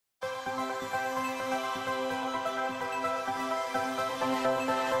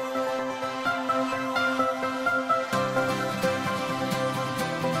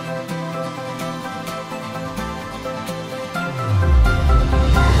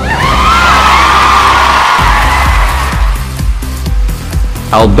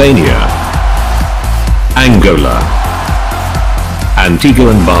Albania, Angola, Antigua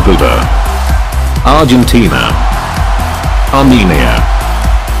and Barbuda, Argentina, Armenia,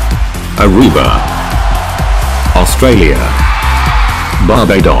 Aruba, Australia,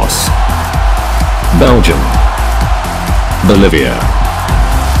 Barbados, Belgium, Bolivia.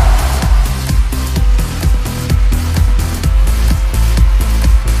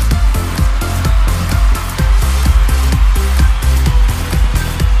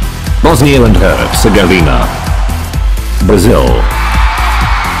 Bosnia and Herzegovina, Brazil,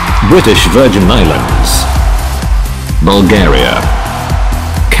 British Virgin Islands, Bulgaria,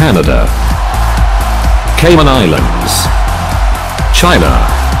 Canada, Cayman Islands, China,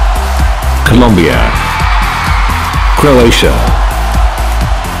 Colombia, Croatia,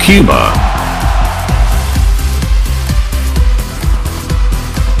 Cuba,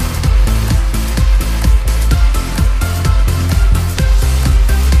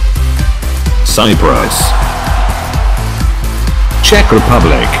 Cyprus, Czech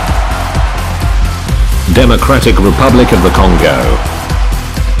Republic, Democratic Republic of the Congo,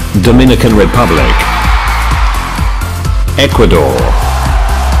 Dominican Republic, Ecuador,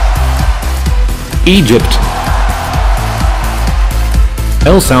 Egypt,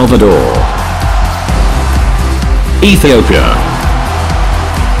 El Salvador, Ethiopia,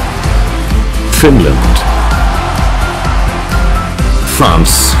 Finland,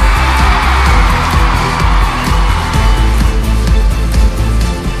 France,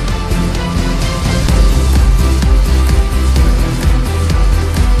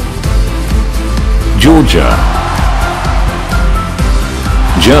 Georgia,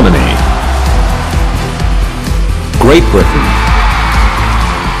 Germany, Great Britain,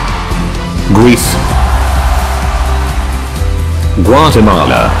 Greece,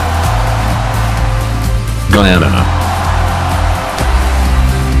 Guatemala, Guyana,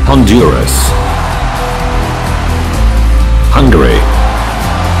 Honduras, Hungary,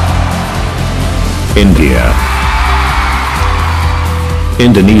 India,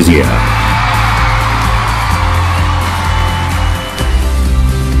 Indonesia,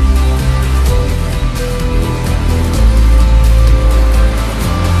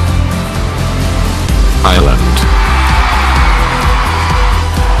 Ireland,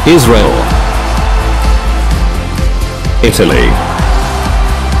 Israel, Italy,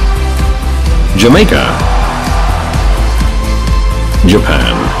 Jamaica,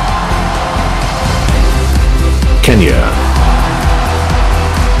 Japan, Kenya,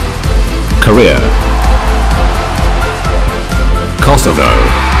 Korea, Kosovo,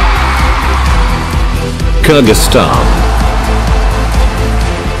 Kyrgyzstan,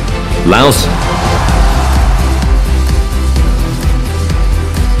 Laos,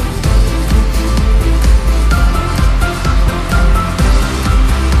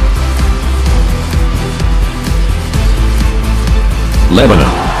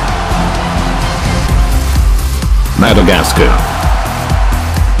 Lebanon, Madagascar,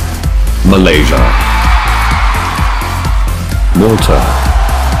 Malaysia, Malta,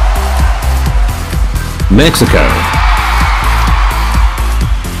 Mexico,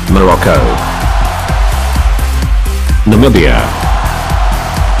 Morocco, Namibia,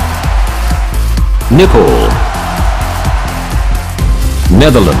 Nepal,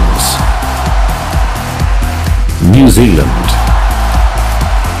 Netherlands, New Zealand,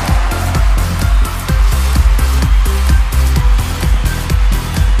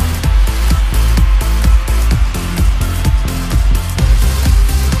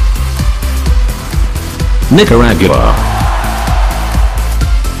 Nicaragua,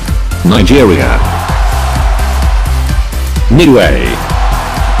 Nigeria, Niue,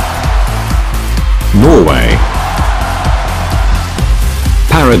 Norway,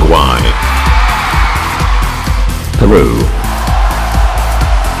 Paraguay, Peru,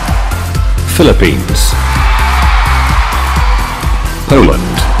 Philippines,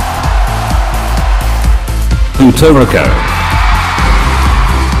 Poland, Puerto Rico,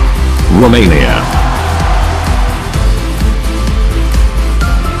 Romania,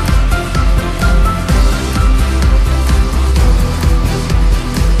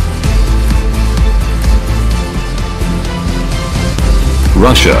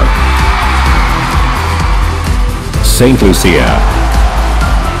 Russia, Saint Lucia,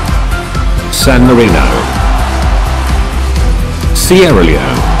 San Marino, Sierra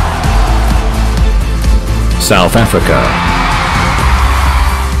Leone, South Africa,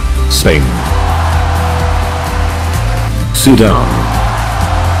 Spain, Sudan,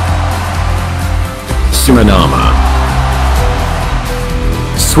 Suriname,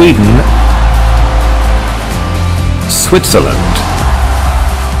 Sweden, Switzerland,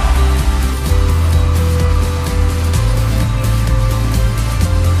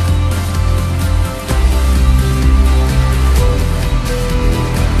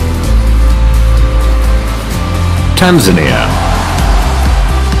 Tanzania,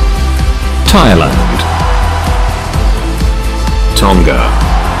 Thailand, Tonga,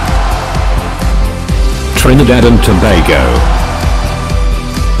 Trinidad and Tobago,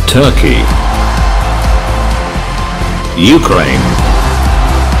 Turkey, Ukraine,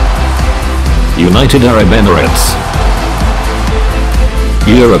 United Arab Emirates,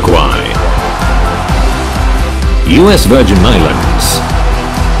 Uruguay, US Virgin Islands,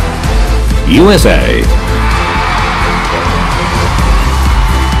 USA,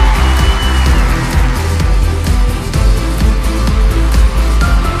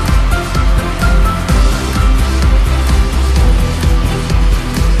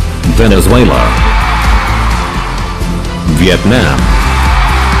 Venezuela, Vietnam,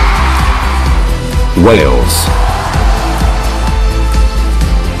 Wales,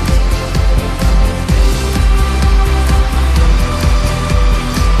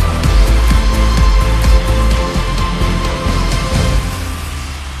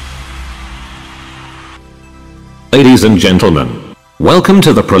 Ladies and gentlemen, welcome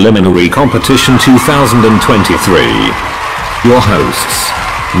to the preliminary competition 2023. Your hosts,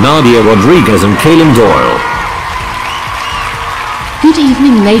 Nadia Rodriguez and Kaylin Doyle. Good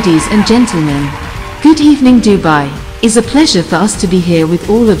evening, ladies and gentlemen. Good evening, Dubai. It's a pleasure for us to be here with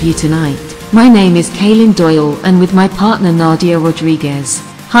all of you tonight. My name is Kaylin Doyle and with my partner Nadia Rodriguez.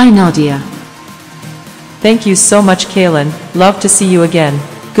 Hi Nadia. Thank you so much, Kaylin. Love to see you again.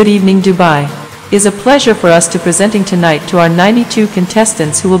 Good evening, Dubai. It's a pleasure for us to presenting tonight to our 92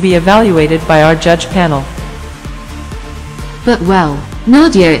 contestants who will be evaluated by our judge panel. But well,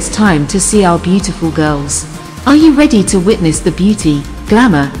 Nadia, it's time to see our beautiful girls. Are you ready to witness the beauty,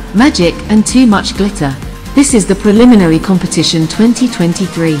 glamour, magic and too much glitter? This is the preliminary competition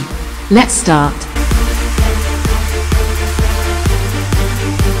 2023. Let's start.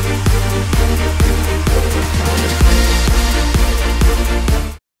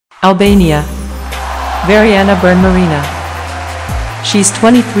 Albania. Veriana Byrne-Marina. She's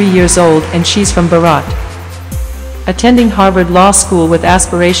 23 years old and she's from BORGHT. Attending Harvard Law School with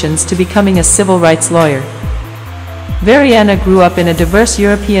aspirations to becoming a civil rights lawyer. Veriana grew up in a diverse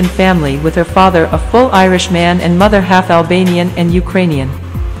European family with her father a full Irish man and mother half Albanian and Ukrainian.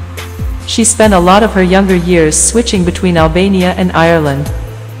 She spent a lot of her younger years switching between Albania and Ireland.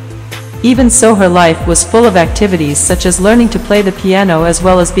 Even so, her life was full of activities such as learning to play the piano as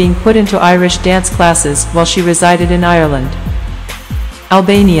well as being put into Irish dance classes while she resided in Ireland.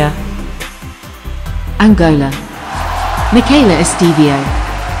 Albania. Angola. Micaela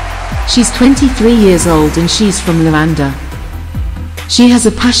Estevao. She's 23 years old and she's from Luanda. She has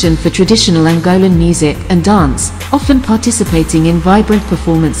a passion for traditional Angolan music and dance, often participating in vibrant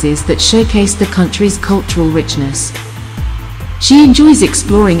performances that showcase the country's cultural richness. She enjoys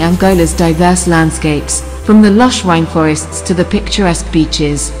exploring Angola's diverse landscapes, from the lush rainforests to the picturesque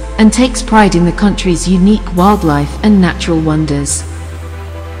beaches, and takes pride in the country's unique wildlife and natural wonders.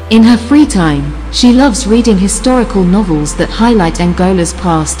 In her free time, she loves reading historical novels that highlight Angola's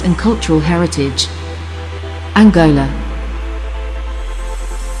past and cultural heritage. Angola.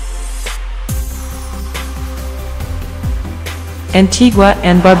 Antigua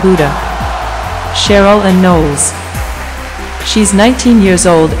and Barbuda. Sheryl and Knowles. She's 19 years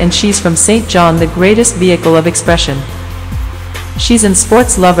old and she's from St. John, the greatest vehicle of expression. She's an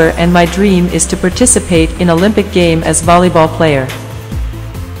sports lover and my dream is to participate in Olympic game as volleyball player.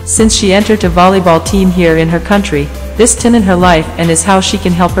 Since she entered a volleyball team here in her country, this tin in her life and is how she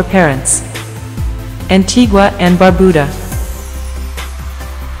can help her parents. Antigua and Barbuda.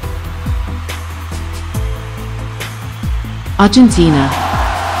 Argentina.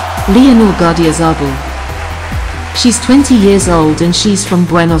 Leonor Gardiazabal. She's 20 years old and she's from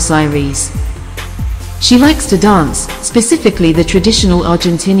Buenos Aires. She likes to dance, specifically the traditional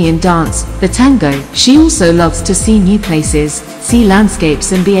Argentinian dance, the tango. She also loves to see new places, see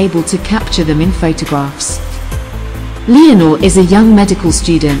landscapes and be able to capture them in photographs. Leonor is a young medical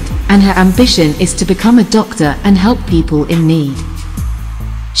student, and her ambition is to become a doctor and help people in need.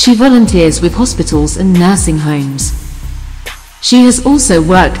 She volunteers with hospitals and nursing homes. She has also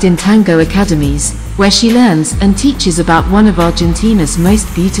worked in tango academies, where she learns and teaches about one of Argentina's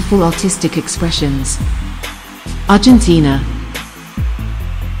most beautiful artistic expressions. Argentina.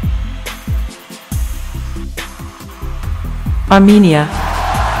 Armenia.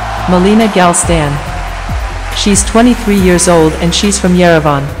 Melina Galstan. She's 23 years old and she's from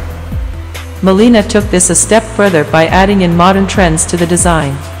Yerevan. Melina took this a step further by adding in modern trends to the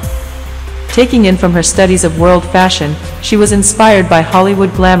design. Taking in from her studies of world fashion, she was inspired by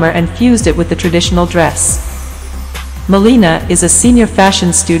Hollywood glamour and fused it with the traditional dress. Melina is a senior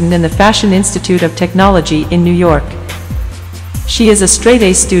fashion student in the Fashion Institute of Technology in New York. She is a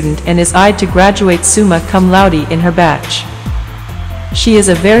straight-A student and is eyed to graduate summa cum laude in her batch. She is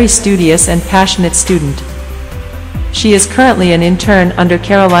a very studious and passionate student. She is currently an intern under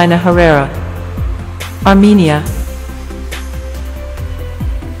Carolina Herrera. Armenia.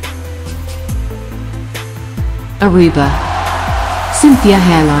 Aruba. Cynthia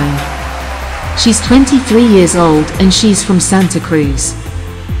Herrlein. She's 23 years old and she's from Santa Cruz.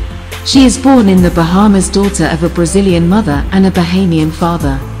 She is born in the Bahamas, daughter of a Brazilian mother and a Bahamian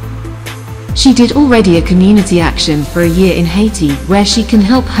father. She did already a community action for a year in Haiti where she can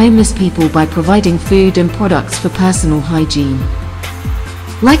help homeless people by providing food and products for personal hygiene.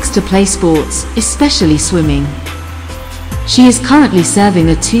 Likes to play sports, especially swimming. She is currently serving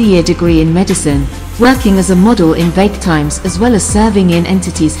a 2-year degree in medicine, working as a model in vague times as well as serving in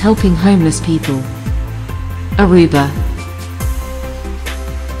entities helping homeless people. Aruba.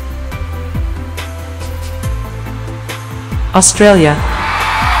 Australia.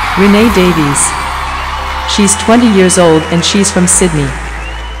 Renae Davies. She's 20 years old and she's from Sydney.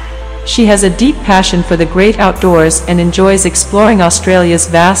 She has a deep passion for the great outdoors and enjoys exploring Australia's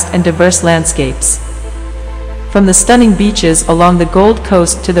vast and diverse landscapes. From the stunning beaches along the Gold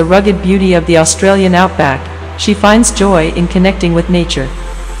Coast to the rugged beauty of the Australian outback, she finds joy in connecting with nature.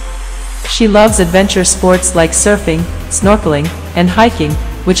 She loves adventure sports like surfing, snorkeling, and hiking,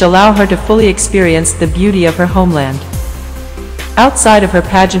 which allow her to fully experience the beauty of her homeland. Outside of her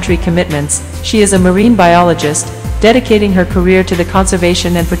pageantry commitments, she is a marine biologist, dedicating her career to the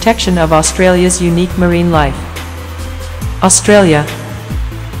conservation and protection of Australia's unique marine life. Australia.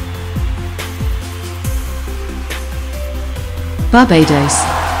 Barbados.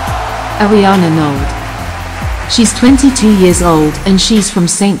 Ariana Knowled. She's 22 years old and she's from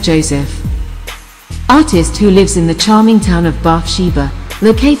St. Joseph. Artist who lives in the charming town of Barbuda,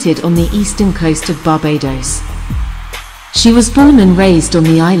 located on the eastern coast of Barbados. She was born and raised on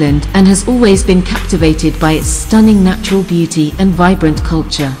the island and has always been captivated by its stunning natural beauty and vibrant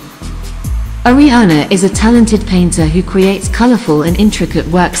culture. Ariana is a talented painter who creates colorful and intricate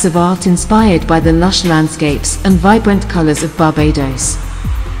works of art inspired by the lush landscapes and vibrant colors of Barbados.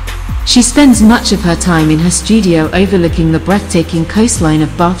 She spends much of her time in her studio overlooking the breathtaking coastline of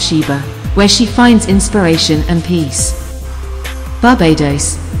Barbuda, where she finds inspiration and peace.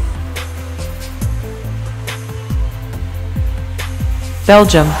 Barbados.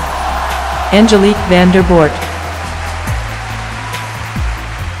 Belgium. Angélique van der Borght.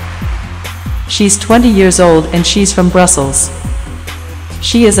 She's 20 years old and she's from Brussels.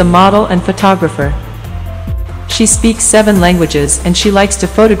 She is a model and photographer. She speaks 7 languages and she likes to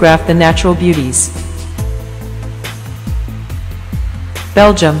photograph the natural beauties.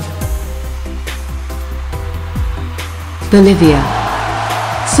 Belgium. Bolivia.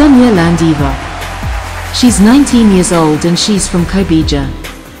 Sonia Landiva. She's 19 years old and she's from Cobija.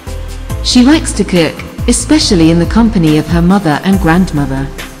 She likes to cook, especially in the company of her mother and grandmother.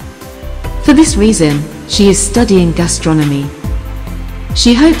 For this reason, she is studying gastronomy.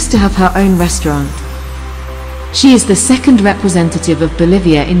 She hopes to have her own restaurant. She is the second representative of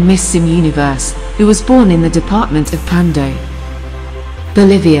Bolivia in Miss Sim Universe, who was born in the department of Pando.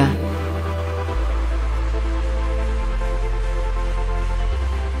 Bolivia.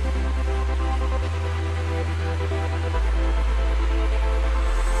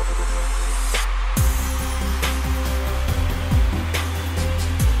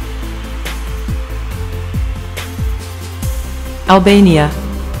 Albania.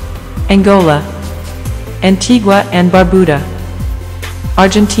 Angola. Antigua and Barbuda.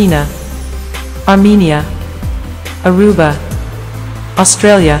 Argentina. Armenia. Aruba.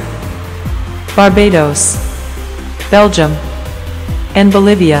 Australia. Barbados. Belgium. And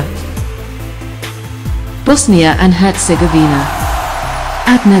Bolivia. Bosnia and Herzegovina.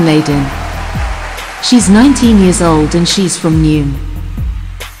 Adna Leiden. She's 19 years old and she's from Neum.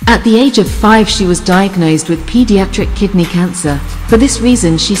 At the age of 5 she was diagnosed with pediatric kidney cancer. For this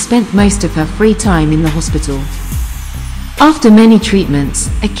reason she spent most of her free time in the hospital. After many treatments,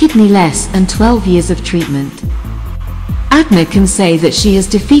 a kidney less and 12 years of treatment, Adna can say that she has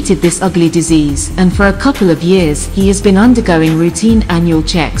defeated this ugly disease, and for a couple of years he has been undergoing routine annual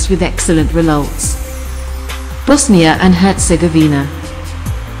checks with excellent results. Bosnia and Herzegovina.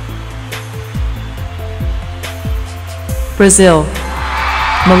 Brazil.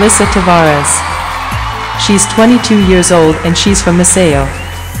 Melissa Tavares. She's 22 years old and she's from Maceió.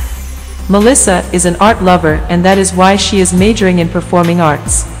 Melissa is an art lover and that is why she is majoring in performing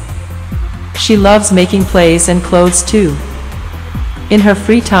arts. She loves making plays and clothes too. In her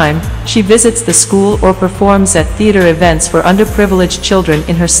free time, she visits the school or performs at theater events for underprivileged children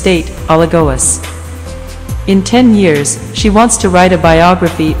in her state, Alagoas. In 10 years, she wants to write a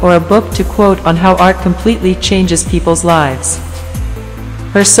biography or a book to quote on how art completely changes people's lives.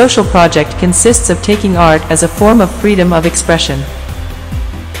 Her social project consists of taking art as a form of freedom of expression.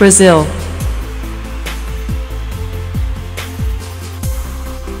 Brazil.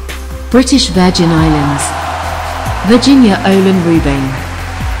 British Virgin Islands. Virginia Olin Rubain.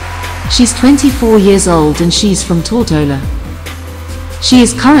 She's 24 years old and she's from Tortola. She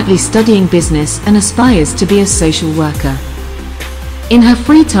is currently studying business and aspires to be a social worker. In her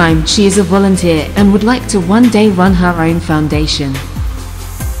free time, she is a volunteer and would like to one day run her own foundation.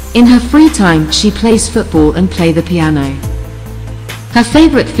 In her free time, she plays football and plays the piano. Her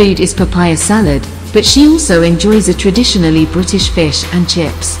favorite food is papaya salad, but she also enjoys a traditionally British fish and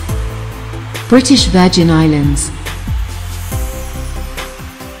chips. British Virgin Islands.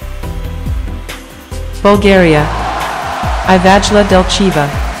 Bulgaria. Ivagela Delcheva.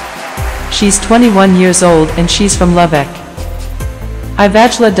 She's 21 years old and she's from Lovech.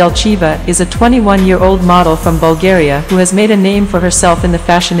 Ivagela Delcheva is a 21-year-old model from Bulgaria who has made a name for herself in the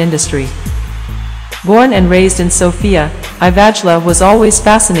fashion industry. Born and raised in Sofia, Ivagela was always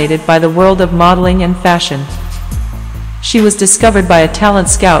fascinated by the world of modeling and fashion. She was discovered by a talent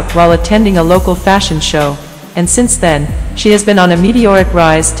scout while attending a local fashion show, and since then, she has been on a meteoric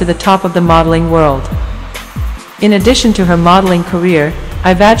rise to the top of the modeling world. In addition to her modeling career,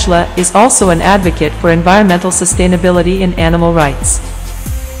 Ivagela is also an advocate for environmental sustainability and animal rights.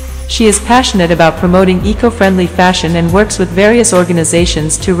 She is passionate about promoting eco-friendly fashion and works with various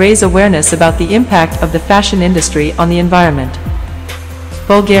organizations to raise awareness about the impact of the fashion industry on the environment.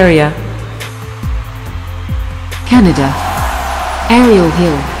 Bulgaria. Canada. Ariel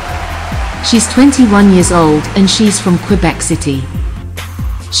Hill. She's 21 years old and she's from Quebec City.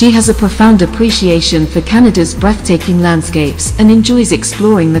 She has a profound appreciation for Canada's breathtaking landscapes and enjoys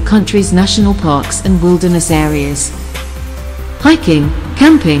exploring the country's national parks and wilderness areas. Hiking,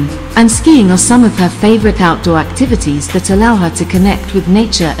 camping, and skiing are some of her favorite outdoor activities that allow her to connect with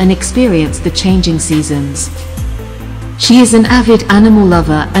nature and experience the changing seasons. She is an avid animal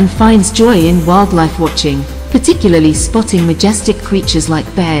lover and finds joy in wildlife watching, particularly spotting majestic creatures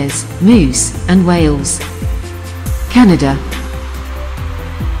like bears, moose, and whales. Canada.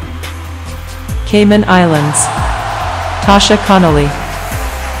 Cayman Islands. Tasha Connolly.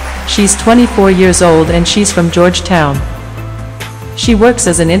 She's 24 years old and she's from Georgetown. She works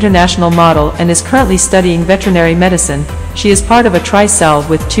as an international model and is currently studying veterinary medicine. She is part of a trisal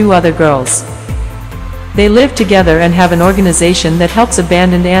with 2 other girls. They live together and have an organization that helps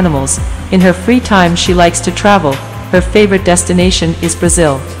abandoned animals. In her free time, she likes to travel. Her favorite destination is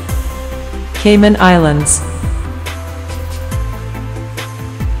Brazil. Cayman Islands.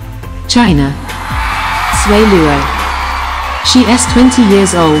 China. Sui Luo. She is 20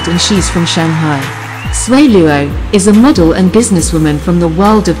 years old and she's from Shanghai. Sui Luo is a model and businesswoman from the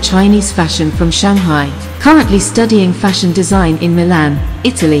world of Chinese fashion from Shanghai, currently studying fashion design in Milan,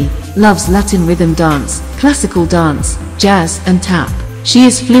 Italy, loves Latin rhythm dance, classical dance, jazz and tap. She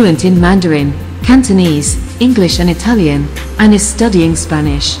is fluent in Mandarin, Cantonese, English and Italian, and is studying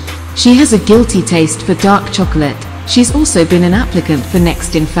Spanish. She has a guilty taste for dark chocolate. She's also been an applicant for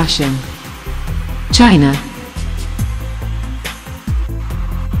Next in Fashion. China.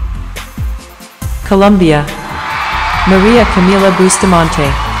 Colombia. Maria Camila Bustamante.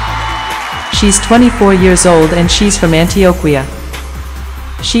 She's 24 years old and she's from Antioquia.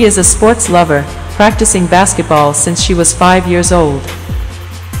 She is a sports lover, practicing basketball since she was 5 years old.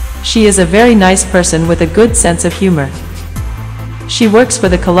 She is a very nice person with a good sense of humor. She works for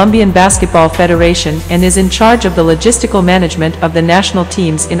the Colombian Basketball Federation and is in charge of the logistical management of the national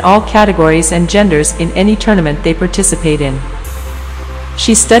teams in all categories and genders in any tournament they participate in.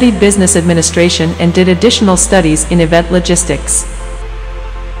 She studied business administration and did additional studies in event logistics.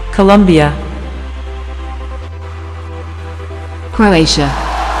 Colombia. Croatia.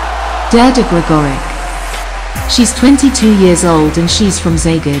 Derda Gregoric. She's 22 years old and she's from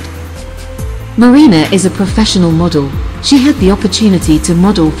Zagreb. Marina is a professional model. She had the opportunity to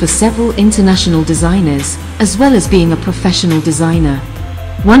model for several international designers, as well as being a professional designer.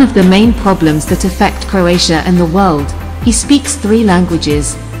 One of the main problems that affect Croatia and the world, he speaks 3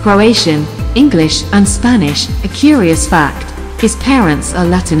 languages, Croatian, English and Spanish. A curious fact, his parents are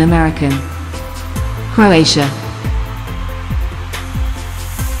Latin American. Croatia.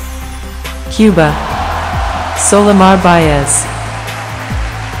 Cuba. Solimar Baez.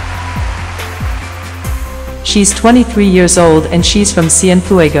 She's 23 years old and she's from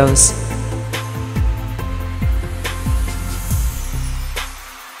Cienfuegos.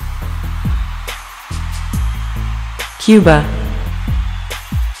 Cuba.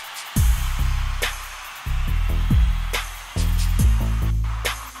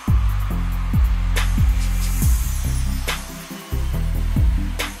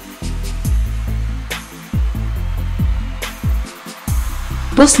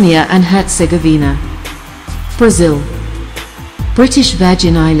 Bosnia and Herzegovina, Brazil, British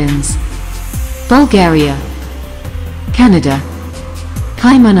Virgin Islands, Bulgaria, Canada,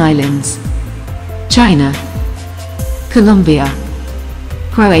 Cayman Islands, China, Colombia,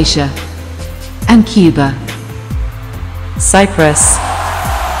 Croatia, and Cuba. Cyprus.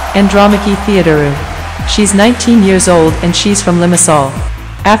 Andromache Theodorou. She's 19 years old and she's from Limassol.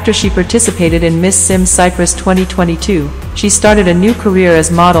 After she participated in Miss Sim Cyprus 2022, she started a new career as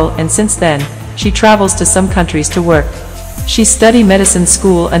model, and since then, she travels to some countries to work. She studied medicine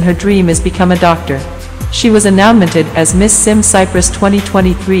school and her dream is become a doctor. She was nominated as Miss Sim Cyprus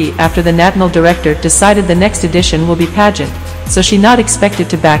 2023 after the national director decided the next edition will be pageant, so she not expected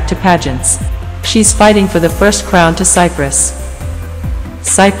to back to pageants. She's fighting for the first crown to Cyprus.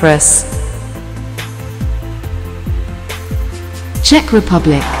 Cyprus. Czech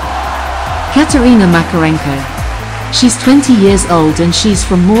Republic. Katerina Makarenko. She's 20 years old and she's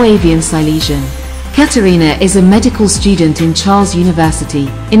from Moravian Silesian. Katerina is a medical student in Charles University.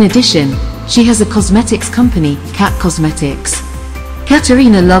 In addition, she has a cosmetics company, Cat Cosmetics.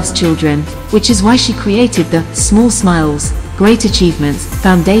 Katerina loves children, which is why she created the Small Smiles, Great Achievements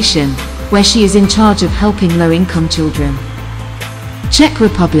Foundation, where she is in charge of helping low-income children. Czech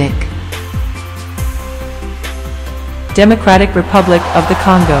Republic. Democratic Republic of the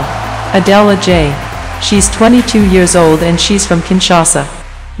Congo. Adela J. She's 22 years old and she's from Kinshasa.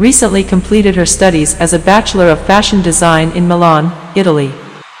 Recently completed her studies as a Bachelor of Fashion Design in Milan, Italy.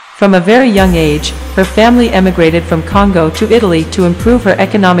 From a very young age, her family emigrated from Congo to Italy to improve her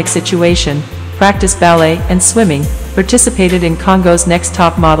economic situation, practice ballet and swimming, participated in Congo's Next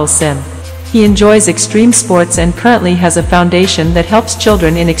Top Model Sim. He enjoys extreme sports and currently has a foundation that helps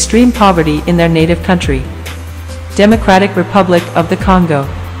children in extreme poverty in their native country. Democratic Republic of the Congo.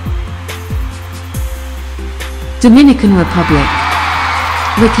 Dominican Republic.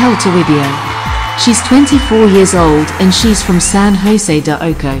 Raquel Toribio. She's 24 years old and she's from San Jose de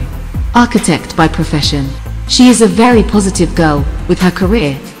Oco. Architect by profession. She is a very positive girl. With her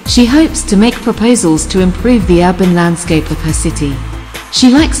career, she hopes to make proposals to improve the urban landscape of her city. She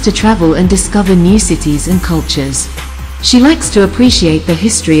likes to travel and discover new cities and cultures. She likes to appreciate the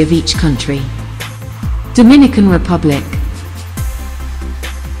history of each country. Dominican Republic.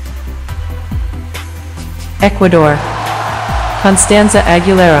 Ecuador. Constanza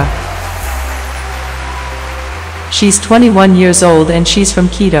Aguilera. She's 21 years old and she's from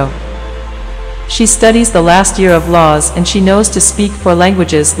Quito. She studies the last year of laws and she knows to speak 4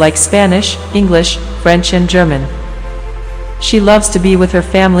 languages like Spanish, English, French and German. She loves to be with her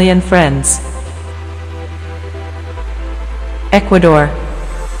family and friends. Ecuador.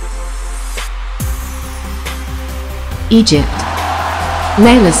 Egypt.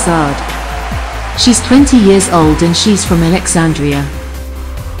 Layla Saad. She's 20 years old and she's from Alexandria.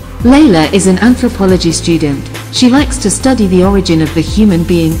 Layla is an anthropology student. She likes to study the origin of the human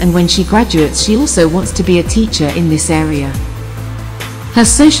being, and when she graduates she also wants to be a teacher in this area. Her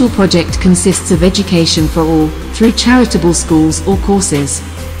social project consists of education for all, through charitable schools or courses.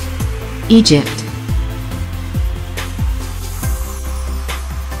 Egypt.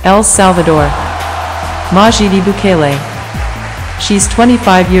 El Salvador. Majidi Bukele. She's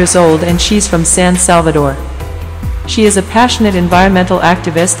 25 years old and she's from San Salvador. She is a passionate environmental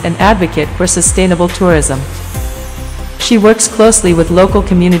activist and advocate for sustainable tourism. She works closely with local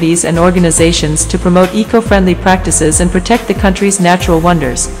communities and organizations to promote eco-friendly practices and protect the country's natural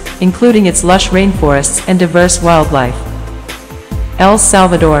wonders, including its lush rainforests and diverse wildlife. El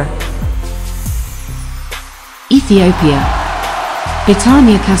Salvador. Ethiopia.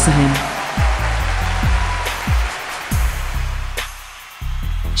 Betania Kasahin.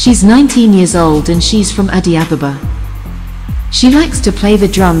 She's 19 years old and she's from Addis Ababa. She likes to play the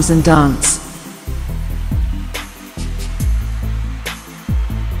drums and dance.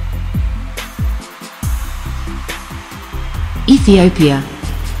 Ethiopia.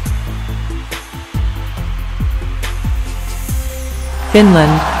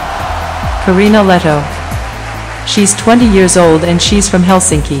 Finland. Karina Leto. She's 20 years old and she's from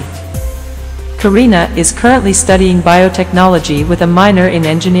Helsinki. Karina is currently studying biotechnology with a minor in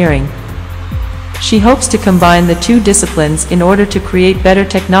engineering. She hopes to combine the 2 disciplines in order to create better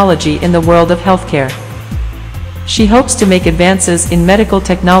technology in the world of healthcare. She hopes to make advances in medical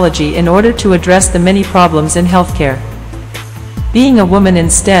technology in order to address the many problems in healthcare. Being a woman in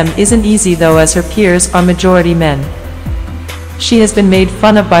STEM isn't easy though, as her peers are majority men. She has been made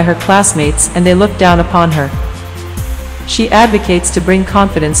fun of by her classmates and they look down upon her. She advocates to bring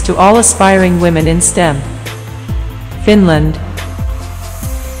confidence to all aspiring women in STEM. Finland.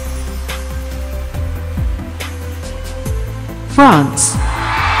 France.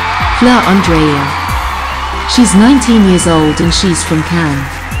 Fleur Andrea. She's 19 years old and she's from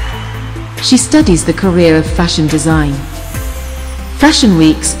Cannes. She studies the career of fashion design. Fashion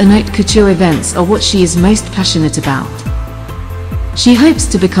weeks and haute couture events are what she is most passionate about. She hopes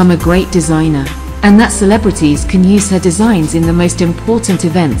to become a great designer, and that celebrities can use her designs in the most important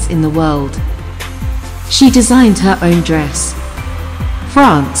events in the world. She designed her own dress.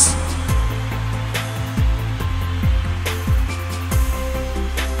 France.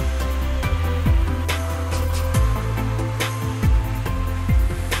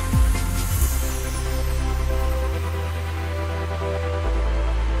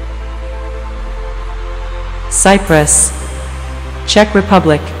 Cyprus, Czech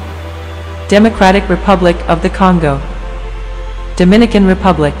Republic, Democratic Republic of the Congo, Dominican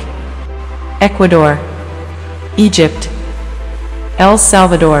Republic, Ecuador, Egypt, El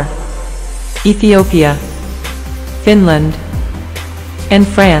Salvador, Ethiopia, Finland, and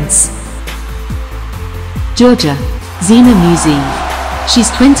France. Georgia, Zina Muziv.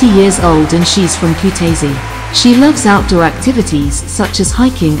 She's 20 years old and she's from Kutaisi. She loves outdoor activities such as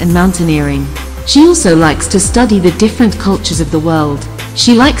hiking and mountaineering. She also likes to study the different cultures of the world.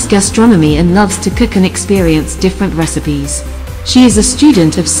 She likes gastronomy and loves to cook and experience different recipes. She is a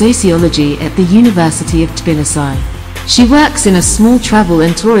student of sociology at the University of Tbilisi. She works in a small travel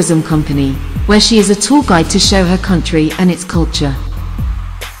and tourism company, where she is a tour guide to show her country and its culture.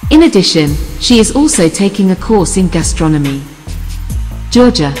 In addition, she is also taking a course in gastronomy.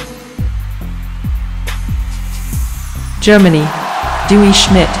 Georgia. Germany, Dewey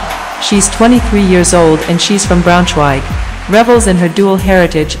Schmidt. She's 23 years old and she's from Braunschweig, revels in her dual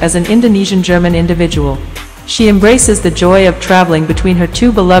heritage as an Indonesian-German individual. She embraces the joy of traveling between her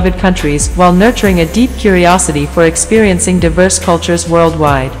two beloved countries while nurturing a deep curiosity for experiencing diverse cultures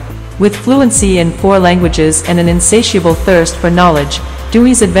worldwide. With fluency in 4 languages and an insatiable thirst for knowledge,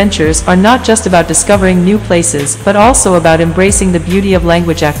 Dewey's adventures are not just about discovering new places but also about embracing the beauty of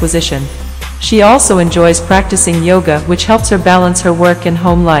language acquisition. She also enjoys practicing yoga, which helps her balance her work and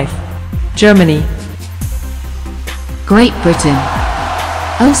home life. Germany. Great Britain.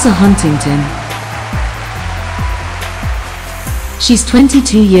 Elsa Huntington. She's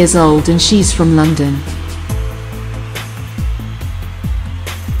 22 years old and she's from London.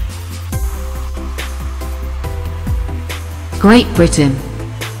 Great Britain.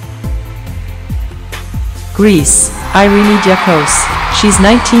 Greece, Irene Diakos. She's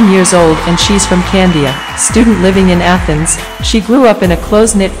 19 years old and she's from Candia, student living in Athens. She grew up in a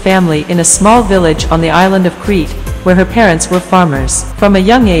close-knit family in a small village on the island of Crete, where her parents were farmers. From a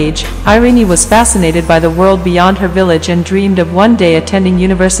young age, Irene was fascinated by the world beyond her village and dreamed of one day attending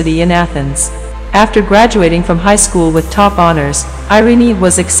university in Athens. After graduating from high school with top honors, Irene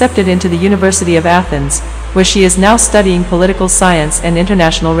was accepted into the University of Athens, where she is now studying political science and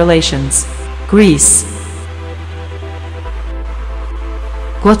international relations. Greece.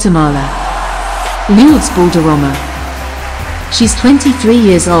 Guatemala. Lourdes Balderrama. She's 23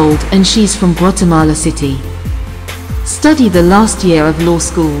 years old and she's from Guatemala City. Study the last year of law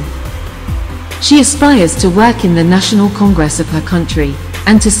school. She aspires to work in the National Congress of her country,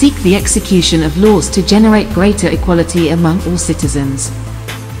 and to seek the execution of laws to generate greater equality among all citizens.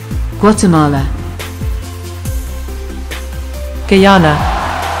 Guatemala. Guyana,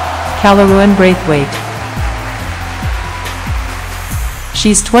 Calaruan Braithwaite.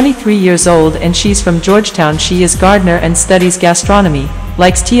 She's 23 years old and she's from Georgetown. She is gardener and studies gastronomy,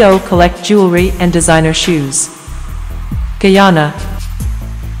 likes to collect jewelry and designer shoes. Guyana.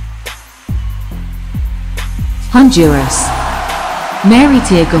 Honduras. Mary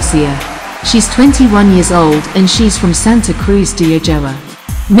Tiagosia. She's 21 years old and she's from Santa Cruz de Ojoa.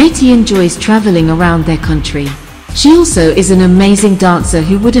 Métis enjoys traveling around their country. She also is an amazing dancer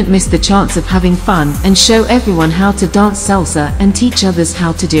who wouldn't miss the chance of having fun and show everyone how to dance salsa and teach others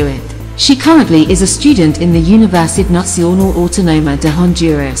how to do it. She currently is a student in the Universidad Nacional Autónoma de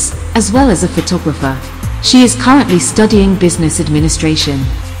Honduras, as well as a photographer. She is currently studying business administration.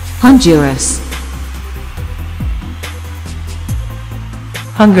 Honduras.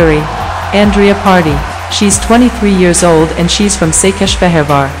 Hungary, Andrea Party. She's 23 years old and she's from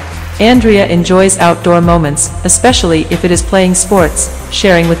Székesfehérvár. Andrea enjoys outdoor moments, especially if it is playing sports,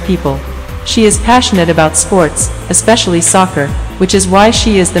 sharing with people. She is passionate about sports, especially soccer, which is why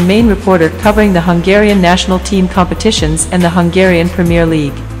she is the main reporter covering the Hungarian national team competitions and the Hungarian Premier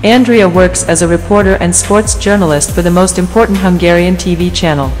League. Andrea works as a reporter and sports journalist for the most important Hungarian TV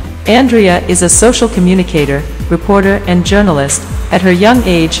channel. Andrea is a social communicator, reporter and journalist. At her young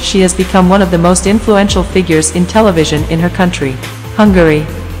age she has become one of the most influential figures in television in her country. Hungary.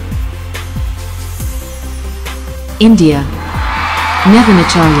 India.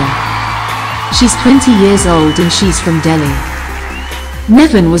 Nevanacharya. She's 20 years old and she's from Delhi.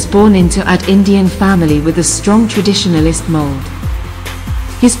 Nevin was born into an Indian family with a strong traditionalist mold.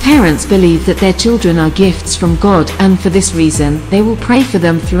 His parents believe that their children are gifts from God, and for this reason, they will pray for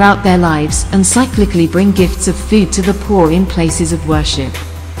them throughout their lives and cyclically bring gifts of food to the poor in places of worship.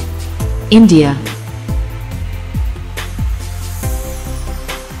 India.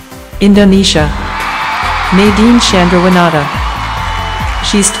 Indonesia. Nadine Chandrawinata.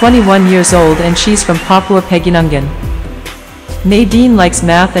 She's 21 years old and she's from Papua Pegunungan. Nadine likes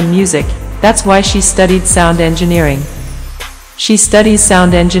math and music, that's why she studied sound engineering. She studies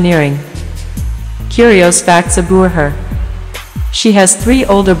sound engineering. Curious facts about her. She has 3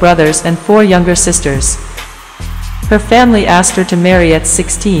 older brothers and 4 younger sisters. Her family asked her to marry at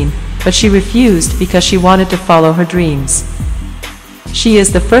 16, but she refused because she wanted to follow her dreams. She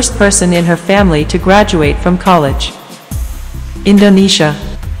is the first person in her family to graduate from college. Indonesia.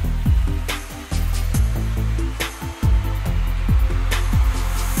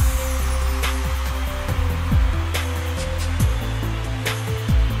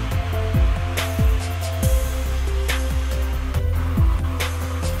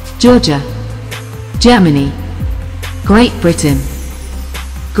 Georgia, Germany, Great Britain,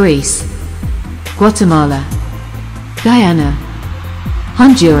 Greece, Guatemala, Guyana,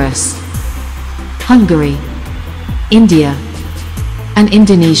 Honduras, Hungary, India, and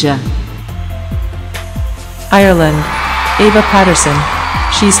Indonesia. Ireland. Ava Patterson.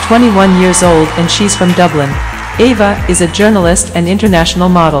 She's 21 years old and she's from Dublin. Ava is a journalist and international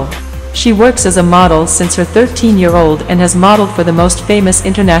model. She works as a model since her 13-year-old and has modeled for the most famous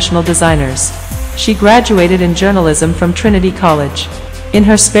international designers. She graduated in journalism from Trinity College. In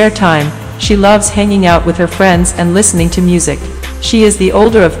her spare time, she loves hanging out with her friends and listening to music. She is the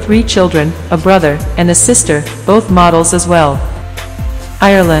older of 3 children, a brother, and a sister, both models as well.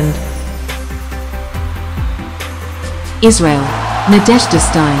 Ireland. Israel. Nadezhda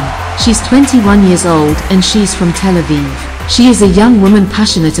Stein. She's 21 years old and she's from Tel Aviv. She is a young woman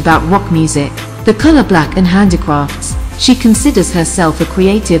passionate about rock music, the color black and handicrafts. She considers herself a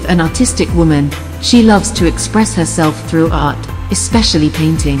creative and artistic woman. She loves to express herself through art, especially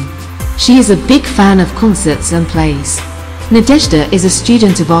painting. She is a big fan of concerts and plays. Nadezhda is a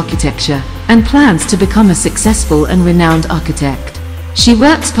student of architecture and plans to become a successful and renowned architect. She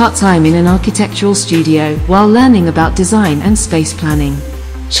works part-time in an architectural studio while learning about design and space planning.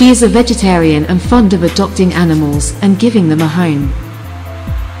 She is a vegetarian and fond of adopting animals and giving them a home.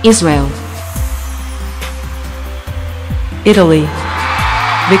 Israel. Italy.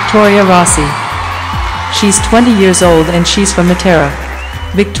 Victoria Rossi. She's 20 years old and she's from Matera.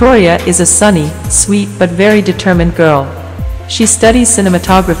 Victoria is a sunny, sweet but very determined girl. She studies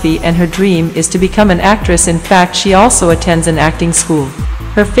cinematography and her dream is to become an actress. In fact, she also attends an acting school.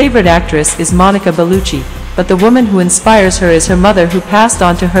 Her favorite actress is Monica Bellucci, but the woman who inspires her is her mother, who passed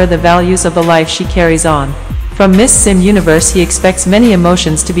on to her the values of the life she carries on. From Miss Sim Universe, he expects many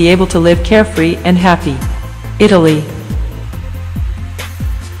emotions to be able to live carefree and happy. Italy.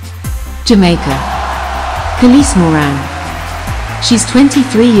 Jamaica. Khalees Moran. She's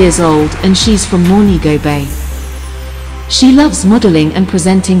 23 years old and she's from Montego Bay. She loves modeling and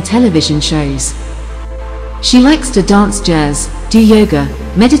presenting television shows. She likes to dance jazz, do yoga,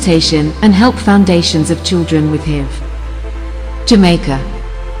 meditation, and help foundations of children with HIV. Jamaica.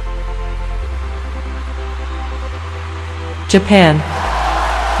 Japan.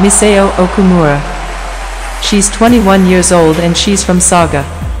 Misao Okumura. She's 21 years old and she's from Saga.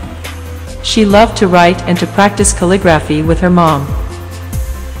 She loved to write and to practice calligraphy with her mom.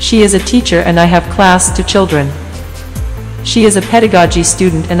 She is a teacher and I have class to children. She is a pedagogy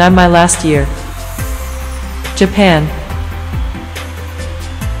student and I'm my last year. Japan.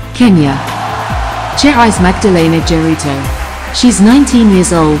 Kenya. Cherise Magdalena Jeruto. She's 19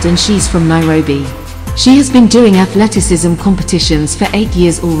 years old and she's from Nairobi. She has been doing athleticism competitions for 8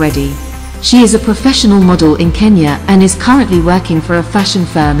 years already. She is a professional model in Kenya and is currently working for a fashion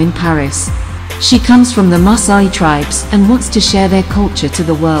firm in Paris. She comes from the Maasai tribes and wants to share their culture to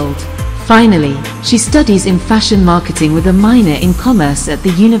the world. Finally, she studies in fashion marketing with a minor in commerce at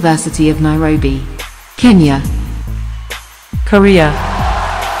the University of Nairobi. Kenya. Korea.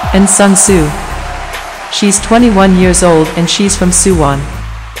 And Sun Soo. She's 21 years old and she's from Suwon.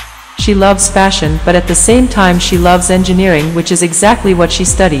 She loves fashion, but at the same time she loves engineering, which is exactly what she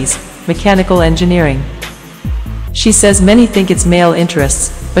studies, mechanical engineering. She says many think it's male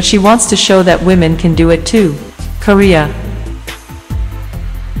interests, but she wants to show that women can do it too. Korea.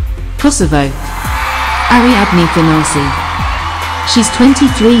 Kosovo. Ariadne Thanasi. She's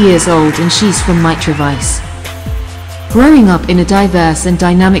 23 years old and she's from Mitrovice. Growing up in a diverse and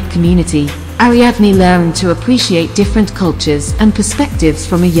dynamic community, Ariadne learned to appreciate different cultures and perspectives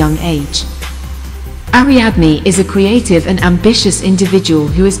from a young age. Ariadne is a creative and ambitious individual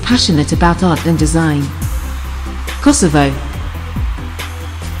who is passionate about art and design. Kosovo.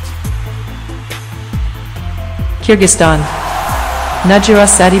 Kyrgyzstan. Nadia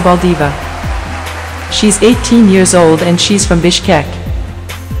Rodriguez. She's 18 years old and she's from Bishkek.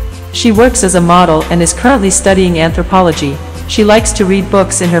 She works as a model and is currently studying anthropology. She likes to read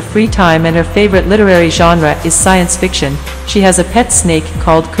books in her free time and her favorite literary genre is science fiction. She has a pet snake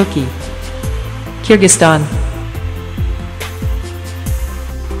called Cookie. Kyrgyzstan.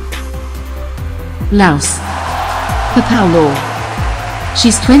 Laos. Papau.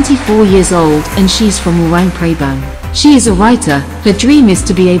 She's 24 years old and she's from Luang Prabang. She is a writer. Her dream is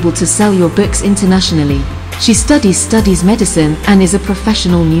to be able to sell your books internationally. She studies medicine and is a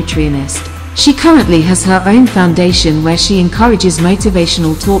professional nutritionist. She currently has her own foundation where she encourages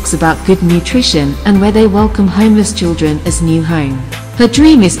motivational talks about good nutrition and where they welcome homeless children as new home. Her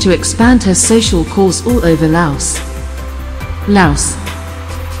dream is to expand her social cause all over Laos. Laos.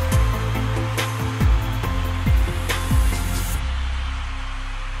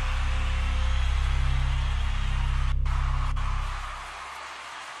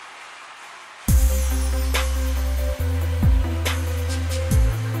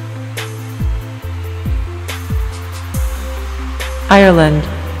 Ireland,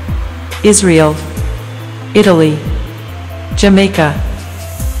 Israel, Italy, Jamaica,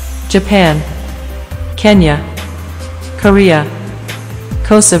 Japan, Kenya, Korea,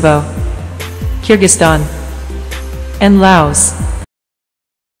 Kosovo, Kyrgyzstan, and Laos.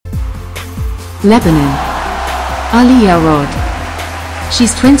 Lebanon. Nadia Rodriguez.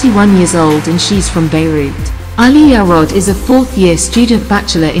 She's 21 years old and she's from Beirut. Nadia Rodriguez is a fourth-year student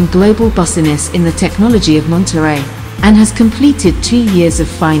bachelor in global business in the Technology of Monterrey, and has completed 2 years of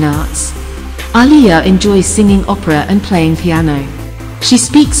fine arts. Nadia enjoys singing opera and playing piano. She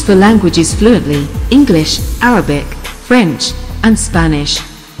speaks 4 languages fluently: English, Arabic, French, and Spanish.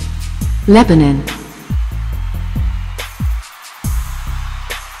 Lebanon.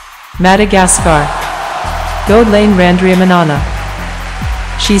 Madagascar. Godlane Randriamanana.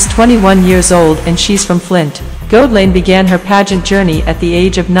 She's 21 years old and she's from Flint. Godlane began her pageant journey at the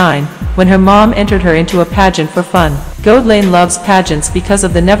age of 9, when her mom entered her into a pageant for fun. Godlane loves pageants because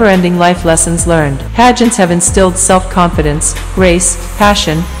of the never-ending life lessons learned. Pageants have instilled self-confidence, grace,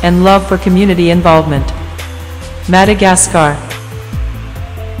 passion, and love for community involvement. Madagascar.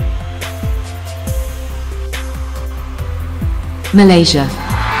 Malaysia.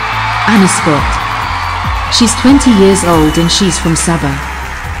 Anna Scott. She's 20 years old and she's from Sabah.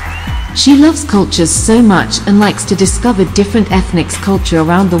 She loves cultures so much and likes to discover different ethnic culture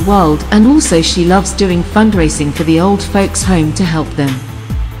around the world, and also she loves doing fundraising for the old folks home to help them.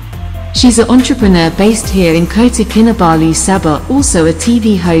 She's an entrepreneur based here in Kota Kinabalu, Sabah, also a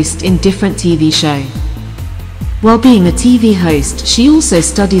TV host in different TV show. While being a TV host, she also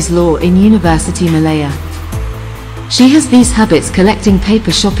studies law in University Malaya. She has these habits collecting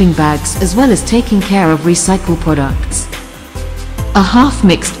paper shopping bags as well as taking care of recycled products. A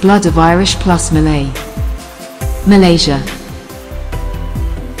half-mixed blood of Irish plus Malay. Malaysia.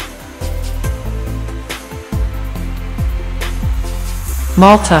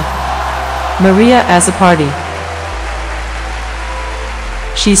 Malta. Maria Azzopardi.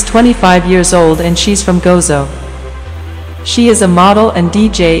 She's 25 years old and she's from Gozo. She is a model and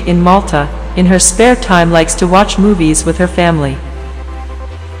DJ in Malta. In her spare time likes to watch movies with her family.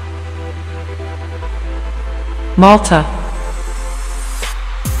 Malta.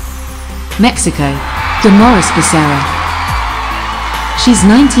 Mexico. Dolores Becerra. She's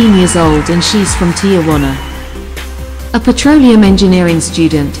 19 years old and she's from Tijuana. A petroleum engineering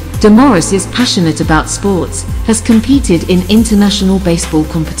student, Dolores is passionate about sports, has competed in international baseball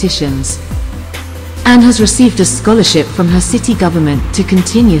competitions, and has received a scholarship from her city government to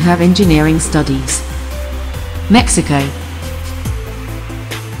continue her engineering studies. Mexico.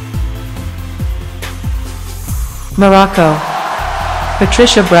 Morocco.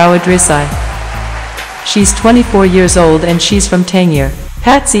 Patricia Brouwer-Drissai. She's 24 years old and she's from Tangier.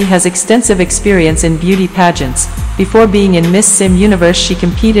 Patsy has extensive experience in beauty pageants. Before being in Miss Sim Universe, she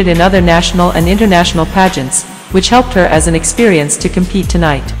competed in other national and international pageants, which helped her as an experience to compete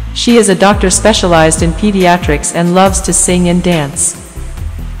tonight. She is a doctor specialized in pediatrics and loves to sing and dance.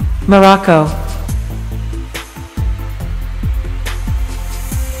 Morocco.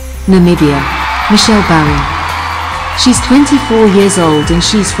 Namibia. Michelle Barry. She's 24 years old and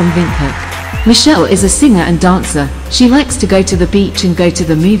she's from Windhoek. Michelle is a singer and dancer. She likes to go to the beach and go to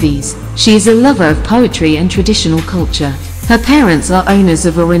the movies. She is a lover of poetry and traditional culture. Her parents are owners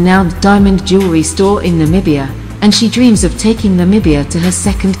of a renowned diamond jewelry store in Namibia, and she dreams of taking Namibia to her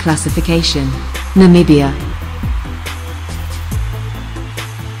second classification. Namibia.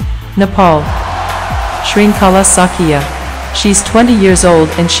 Nepal. Shrinkala Sakia. She's 20 years old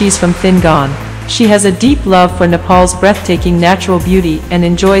and she's from Thingan. She has a deep love for Nepal's breathtaking natural beauty and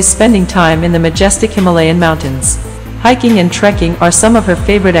enjoys spending time in the majestic Himalayan mountains. Hiking and trekking are some of her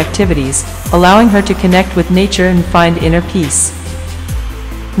favorite activities, allowing her to connect with nature and find inner peace.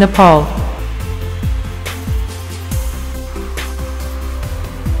 Nepal.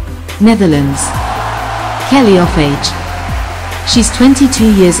 Netherlands. Kelly Offage. She's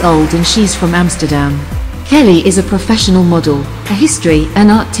 22 years old and she's from Amsterdam. Kelly is a professional model, a history and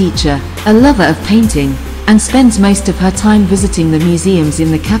art teacher, a lover of painting, and spends most of her time visiting the museums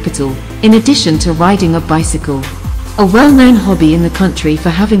in the capital, in addition to riding a bicycle. A well-known hobby in the country for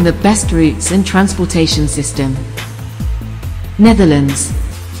having the best routes and transportation system. Netherlands.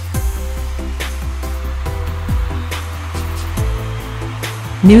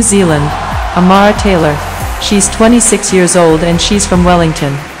 New Zealand. Amara Taylor. She's 26 years old and she's from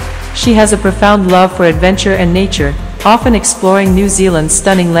Wellington. She has a profound love for adventure and nature, often exploring New Zealand's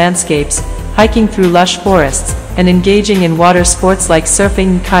stunning landscapes, hiking through lush forests, and engaging in water sports like surfing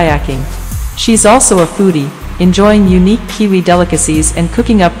and kayaking. She's also a foodie, enjoying unique Kiwi delicacies and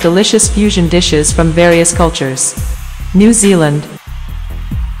cooking up delicious fusion dishes from various cultures. New Zealand.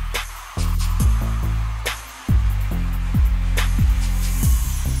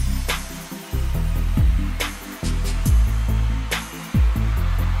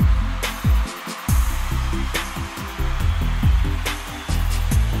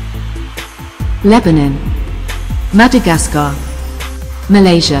 Lebanon. Madagascar.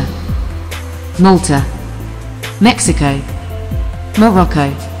 Malaysia. Malta. Mexico. Morocco.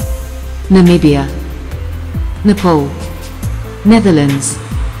 Namibia. Nepal. Netherlands.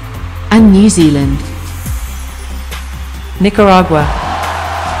 And New Zealand. Nicaragua.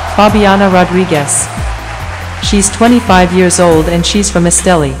 Fabiana Rodriguez. She's 25 years old and she's from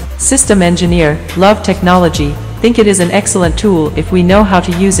Esteli. System engineer, love technology, think it is an excellent tool if we know how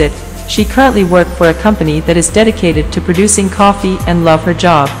to use it. She currently works for a company that is dedicated to producing coffee and love her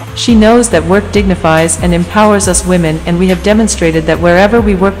job. She knows that work dignifies and empowers us women, and we have demonstrated that wherever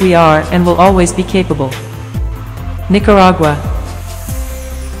we work we are and will always be capable. Nicaragua.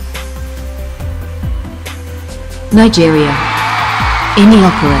 Nigeria. Ini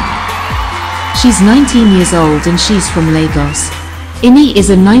Okere. She's 19 years old and she's from Lagos. Ini is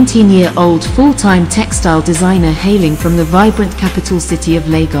a 19-year-old full-time textile designer hailing from the vibrant capital city of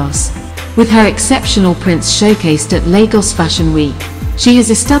Lagos. With her exceptional prints showcased at Lagos Fashion Week, she has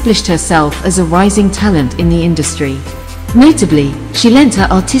established herself as a rising talent in the industry. Notably, she lent her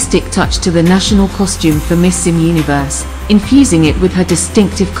artistic touch to the national costume for Miss Sim Universe, infusing it with her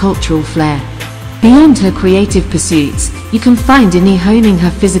distinctive cultural flair. Beyond her creative pursuits, you can find Ini honing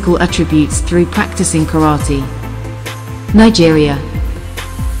her physical attributes through practicing karate. Nigeria.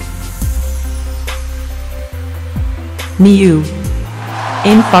 Niu.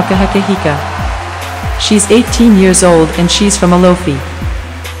 Infakahekahika. She's 18 years old and she's from Alofi.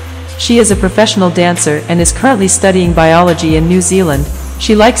 She is a professional dancer and is currently studying biology in New Zealand.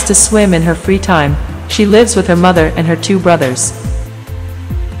 She likes to swim in her free time. She lives with her mother and her 2 brothers.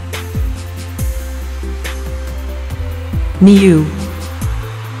 Niu.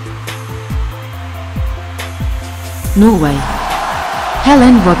 Norway.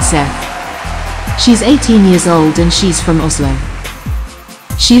 Helen Rodseth. She's 18 years old and she's from Oslo.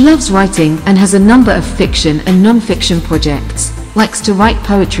 She loves writing and has a number of fiction and non-fiction projects, likes to write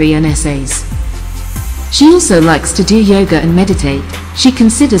poetry and essays. She also likes to do yoga and meditate. She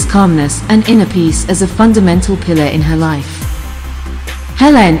considers calmness and inner peace as a fundamental pillar in her life.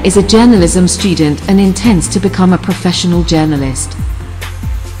 Helen is a journalism student and intends to become a professional journalist.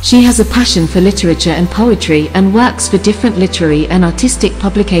 She has a passion for literature and poetry and works for different literary and artistic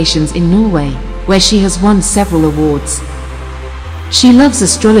publications in Norway, where she has won several awards. She loves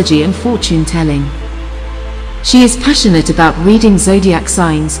astrology and fortune telling. She is passionate about reading zodiac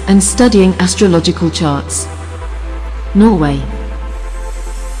signs and studying astrological charts. Norway.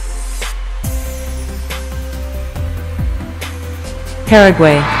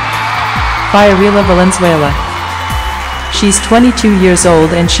 Paraguay. Fiorella Valenzuela. She's 22 years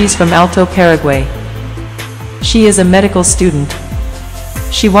old and she's from Alto, Paraguay. She is a medical student.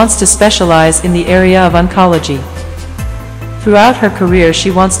 She wants to specialize in the area of oncology. Throughout her career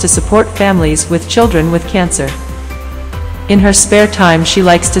she wants to support families with children with cancer. In her spare time she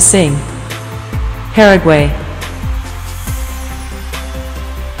likes to sing. Paraguay.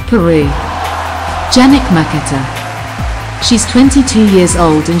 Peru. Janik Maketa. She's 22 years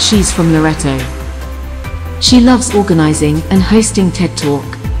old and she's from Loreto. She loves organizing and hosting TED Talk.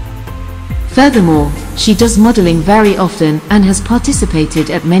 Furthermore, she does modeling very often and has participated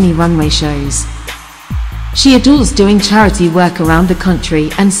at many runway shows. She adores doing charity work around the country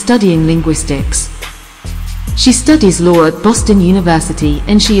and studying linguistics. She studies law at Boston University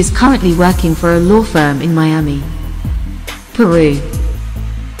and she is currently working for a law firm in Miami, Peru.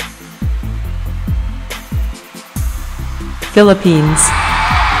 Philippines.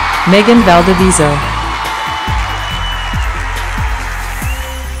 Megan Valdiviso.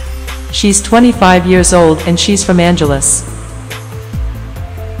 She's 25 years old and she's from Angeles.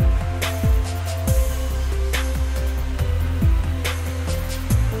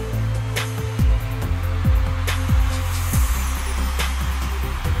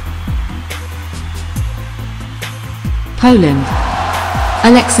 Poland.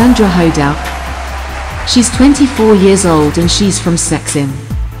 Aleksandra Hodak. She's 24 years old and she's from Szczecin.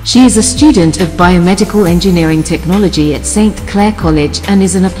 She is a student of biomedical engineering technology at St. Clair College and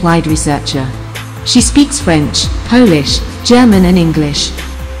is an applied researcher. She speaks French, Polish, German and English.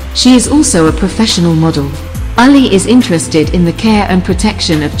 She is also a professional model. Ali is interested in the care and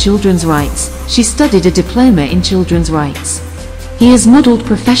protection of children's rights. She studied a diploma in children's rights. He has modeled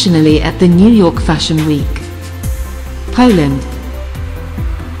professionally at the New York Fashion Week. Poland.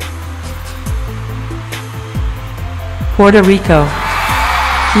 Puerto Rico.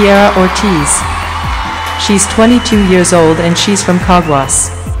 Kiara Ortiz. She's 22 years old and she's from Caguas.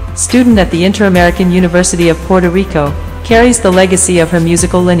 Student at the Inter-American University of Puerto Rico, carries the legacy of her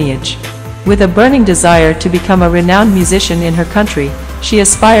musical lineage. With a burning desire to become a renowned musician in her country, she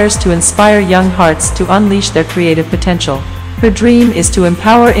aspires to inspire young hearts to unleash their creative potential. Her dream is to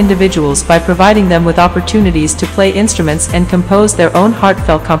empower individuals by providing them with opportunities to play instruments and compose their own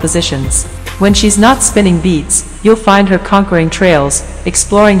heartfelt compositions. When she's not spinning beats, you'll find her conquering trails,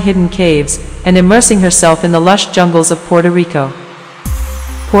 exploring hidden caves, and immersing herself in the lush jungles of Puerto Rico.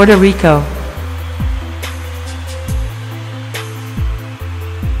 Puerto Rico.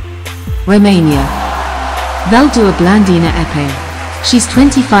 Romania. Valdua Blandina Epe. She's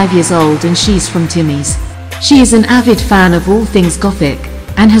 25 years old and she's from Timmy's. She is an avid fan of all things Gothic,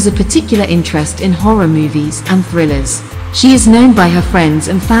 and has a particular interest in horror movies and thrillers. She is known by her friends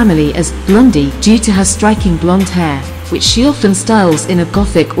and family as Blondie due to her striking blonde hair, which she often styles in a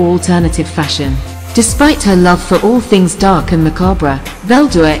Gothic or alternative fashion. Despite her love for all things dark and macabre,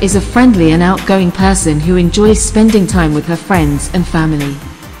 Valdua is a friendly and outgoing person who enjoys spending time with her friends and family.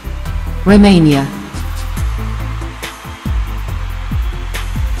 Romania.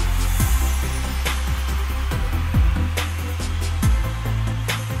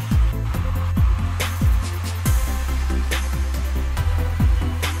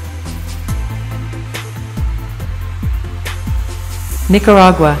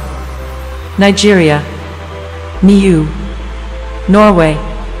 Nicaragua. Nigeria. Niue. Norway.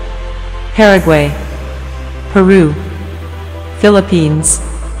 Paraguay. Peru. Philippines.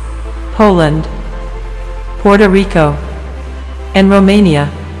 Poland. Puerto Rico. And Romania.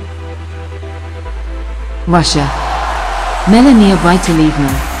 Russia. Melina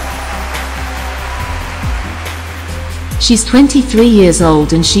Vitalievna. She's 23 years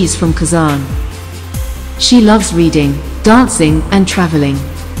old and she's from Kazan. She loves reading, dancing and traveling.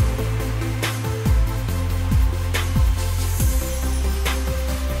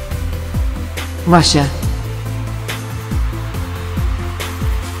 Russia.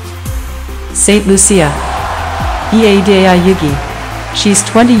 St. Lucia. Yugi. She's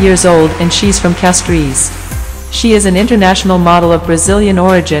 20 years old and she's from Castries. She is an international model of Brazilian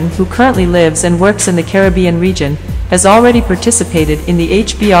origin who currently lives and works in the Caribbean region, has already participated in the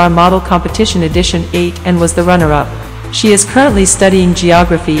HBR Model Competition Edition 8 and was the runner-up. She is currently studying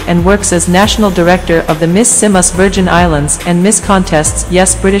geography and works as National Director of the Miss Simus Virgin Islands and Miss Contests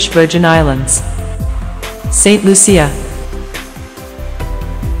Yes British Virgin Islands. St. Lucia.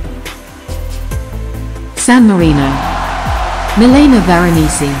 San Marino. Milena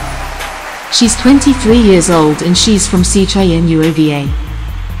Veronese. She's 23 years old and she's from CHINUOVA.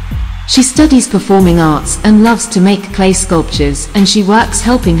 She studies performing arts and loves to make clay sculptures, and she works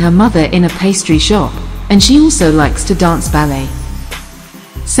helping her mother in a pastry shop, and she also likes to dance ballet.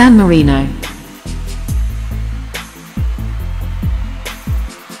 San Marino.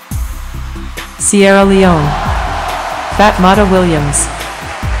 Sierra Leone. Fatmata Williams.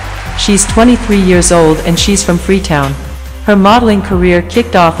 She's 23 years old and she's from Freetown. Her modeling career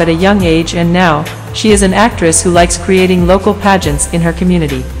kicked off at a young age and now, she is an actress who likes creating local pageants in her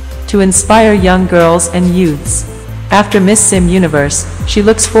community to inspire young girls and youths. After Miss Sim Universe, she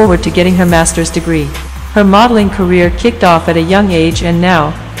looks forward to getting her master's degree. Her modeling career kicked off at a young age and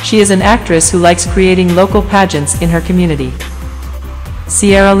now, she is an actress who likes creating local pageants in her community.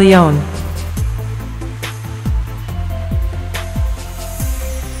 Sierra Leone.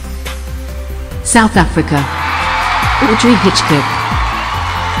 South Africa. Audrey Hitchcock.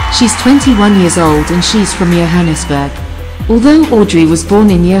 She's 21 years old and she's from Johannesburg. Although Audrey was born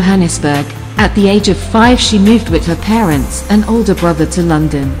in Johannesburg, at the age of 5 she moved with her parents and older brother to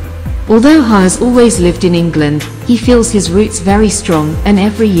London. Although Ha has always lived in England, he feels his roots very strong and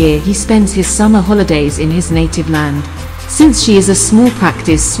every year he spends his summer holidays in his native land. Since she is a small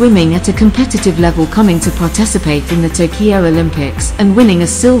practice swimming at a competitive level, coming to participate in the Tokyo Olympics and winning a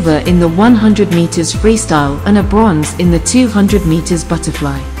silver in the 100 meters freestyle and a bronze in the 200 meters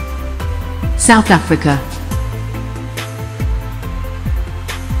butterfly. South Africa.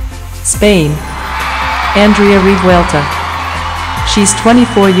 Spain. Andrea Revuelta. She's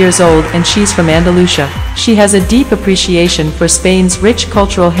 24 years old and she's from Andalusia. She has a deep appreciation for Spain's rich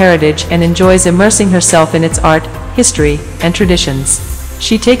cultural heritage and enjoys immersing herself in its art, history, and traditions.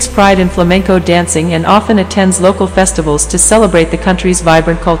 She takes pride in flamenco dancing and often attends local festivals to celebrate the country's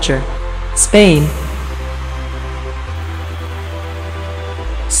vibrant culture. Spain.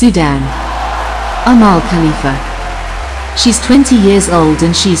 Sudan. Amal Khalifa. She's 20 years old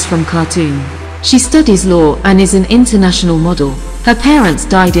and she's from Khartoum. She studies law and is an international model. Her parents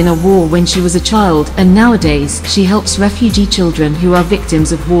died in a war when she was a child and nowadays she helps refugee children who are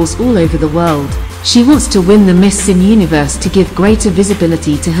victims of wars all over the world. She wants to win the Miss Sim Universe to give greater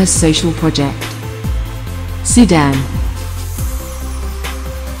visibility to her social project. Sudan.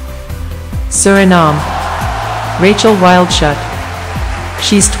 Suriname. Rachel Wildschut.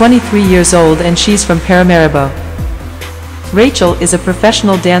 She's 23 years old and she's from Paramaribo. Rachel is a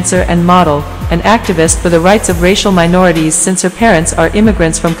professional dancer and model, an activist for the rights of racial minorities since her parents are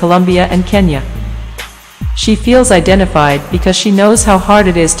immigrants from Colombia and Kenya. She feels identified because she knows how hard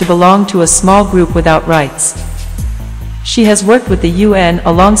it is to belong to a small group without rights. She has worked with the UN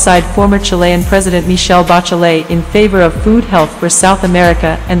alongside former Chilean President Michelle Bachelet in favor of food health for South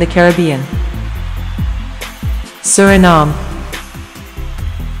America and the Caribbean. Suriname.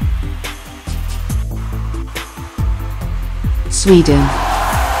 Sweden.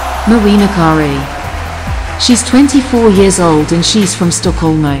 Marina Kari. She's 24 years old and she's from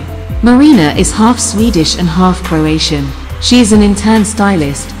Stockholm. Marina is half Swedish and half Croatian. She is an intern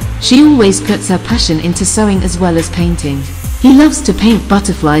stylist. She always puts her passion into sewing as well as painting. He loves to paint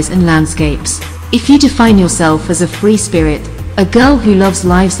butterflies and landscapes. If you define yourself as a free spirit, a girl who loves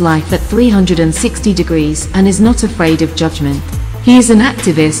life at 360 degrees and is not afraid of judgment. He is an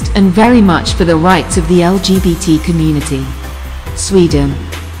activist and very much for the rights of the LGBT community. Sweden.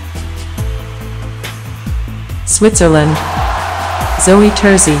 Switzerland. Zoe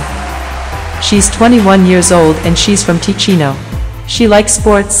Terzi. She's 21 years old and she's from Ticino. She likes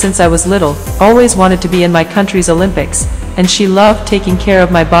sports since I was little, always wanted to be in my country's Olympics, and she loved taking care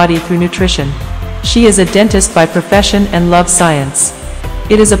of my body through nutrition. She is a dentist by profession and loves science.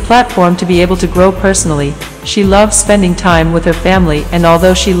 It is a platform to be able to grow personally. She loves spending time with her family, and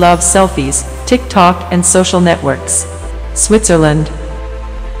although she loves selfies, TikTok and social networks. Switzerland.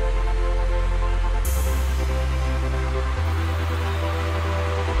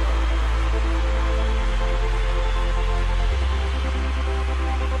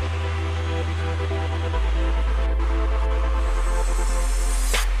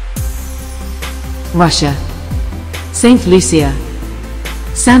 Russia. Saint Lucia.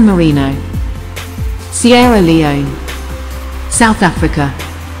 San Marino. Sierra Leone. South Africa.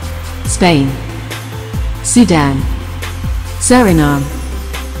 Spain. Sudan. Suriname.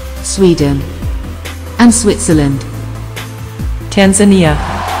 Sweden. And Switzerland. Tanzania.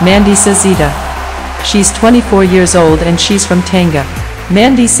 Mandisa Zita. She's 24 years old and she's from Tanga.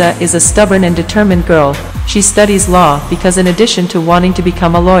 Mandisa is a stubborn and determined girl. She studies law because in addition to wanting to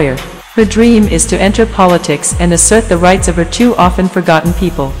become a lawyer, her dream is to enter politics and assert the rights of her too often forgotten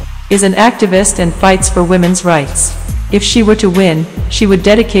people. Is an activist and fights for women's rights. If she were to win, she would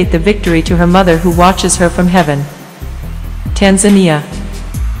dedicate the victory to her mother who watches her from heaven. Tanzania.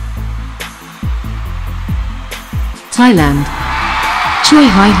 Thailand. Choi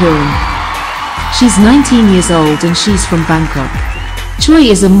Hai Horn. She's 19 years old and she's from Bangkok. Choi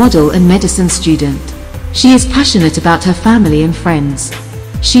is a model and medicine student. She is passionate about her family and friends.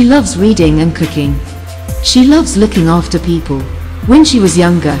 She loves reading and cooking. She loves looking after people. When she was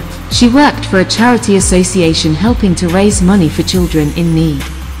younger, she worked for a charity association helping to raise money for children in need.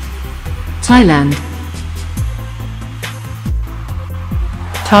 Thailand.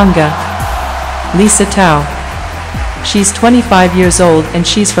 Tonga. Lisa Tau. She's 25 years old and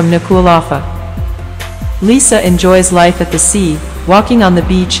she's from Nuku'alofa. Lisa enjoys life at the sea, walking on the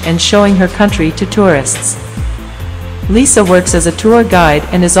beach and showing her country to tourists. Lisa works as a tour guide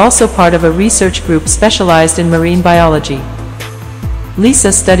and is also part of a research group specialized in marine biology.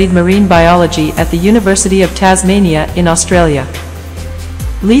 Lisa studied marine biology at the University of Tasmania in Australia.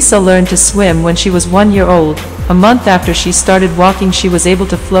 Lisa learned to swim when she was 1 year old. A month after she started walking, she was able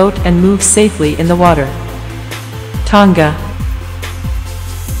to float and move safely in the water. Tonga,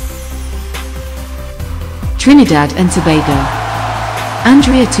 Trinidad and Tobago.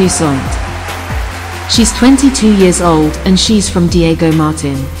 Andrea Toussaint. She's 22 years old and she's from Diego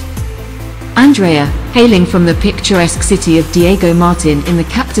Martin. Andrea, hailing from the picturesque city of Diego Martin in the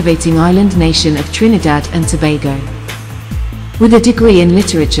captivating island nation of Trinidad and Tobago. With a degree in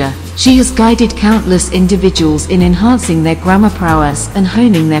literature, she has guided countless individuals in enhancing their grammar prowess and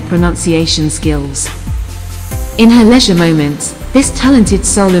honing their pronunciation skills. In her leisure moments, this talented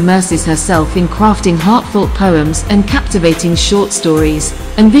soul immerses herself in crafting heartfelt poems and captivating short stories,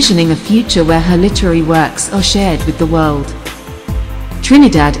 envisioning a future where her literary works are shared with the world.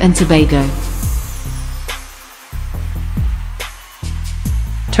 Trinidad and Tobago.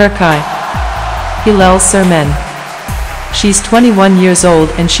 Turkey, Hilal Sürmen. She's 21 years old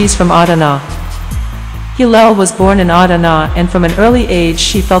and she's from Adana. Hilal was born in Adana and from an early age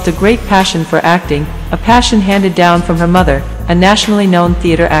she felt a great passion for acting, a passion handed down from her mother, a nationally known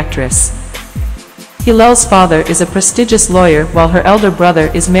theater actress. Hilal's father is a prestigious lawyer while her elder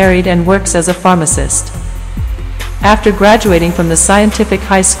brother is married and works as a pharmacist. After graduating from the scientific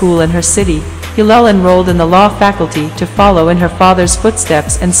high school in her city, Hilal enrolled in the law faculty to follow in her father's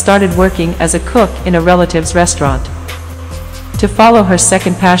footsteps and started working as a cook in a relative's restaurant. To follow her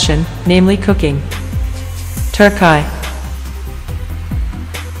second passion, namely cooking. Turkey,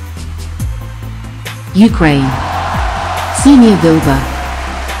 Ukraine. Xenia Vilba.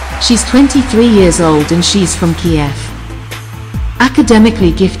 She's 23 years old and she's from Kiev.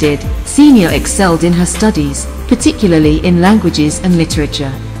 Academically gifted, Xenia excelled in her studies, particularly in languages and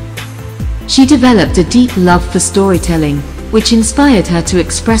literature. She developed a deep love for storytelling, which inspired her to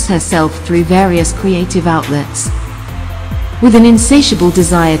express herself through various creative outlets. With an insatiable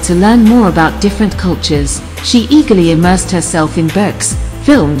desire to learn more about different cultures, she eagerly immersed herself in books,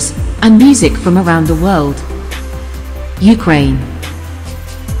 films, and music from around the world. Ukraine.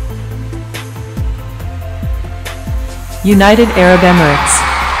 United Arab Emirates.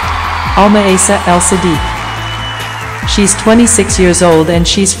 Almaisa El Sadiq. She's 26 years old and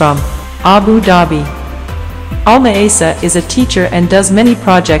she's from Abu Dhabi. Almaisa is a teacher and does many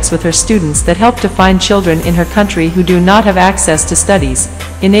projects with her students that help to find children in her country who do not have access to studies,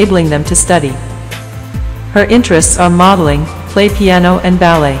 enabling them to study. Her interests are modeling, play piano and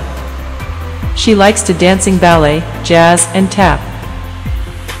ballet. She likes to dancing ballet, jazz and tap.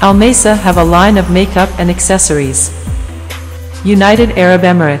 Almaisa have a line of makeup and accessories. United Arab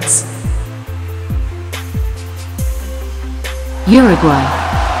Emirates. Uruguay.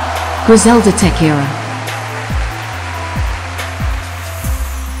 Griselda Tequera.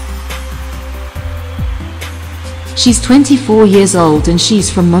 She's 24 years old and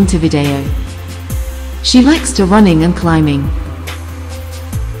she's from Montevideo. She likes to running and climbing.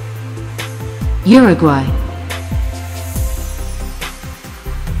 Uruguay.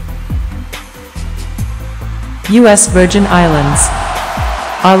 U.S. Virgin Islands.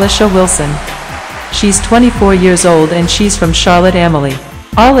 Arlisha Wilson. She's 24 years old and she's from Charlotte Amalie.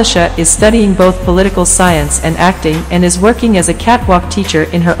 Arlisha is studying both political science and acting and is working as a catwalk teacher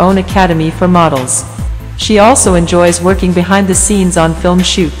in her own academy for models. She also enjoys working behind the scenes on film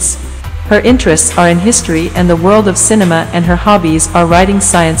shoots. Her interests are in history and the world of cinema and her hobbies are writing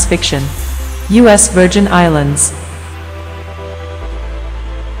science fiction. U.S. Virgin Islands.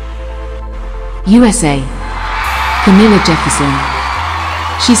 USA. Camilla Jefferson.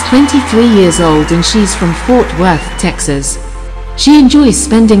 She's 23 years old and she's from Fort Worth, Texas. She enjoys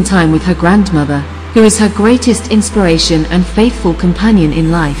spending time with her grandmother, who is her greatest inspiration and faithful companion in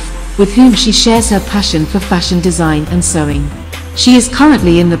life, with whom she shares her passion for fashion design and sewing. She is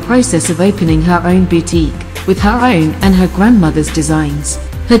currently in the process of opening her own boutique, with her own and her grandmother's designs.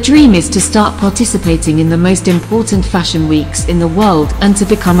 Her dream is to start participating in the most important fashion weeks in the world and to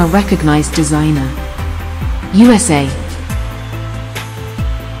become a recognized designer. USA.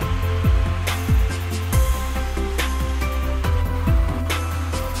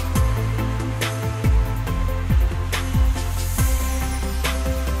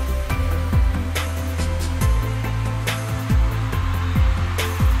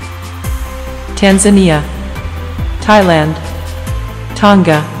 Tanzania, Thailand,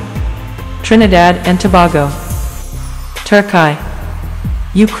 Tonga, Trinidad and Tobago, Turkey,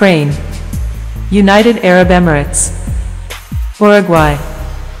 Ukraine, United Arab Emirates, Paraguay,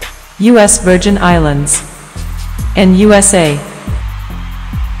 U.S. Virgin Islands, and USA.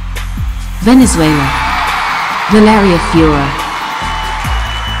 Venezuela. Valeria Fiora.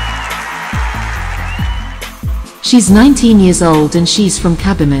 She's 19 years old and she's from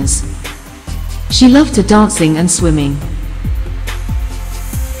Cabimas. She loved to dancing and swimming.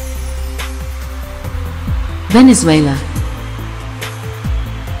 Venezuela.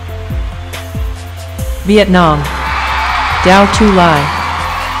 Vietnam. Dao Tu Lai.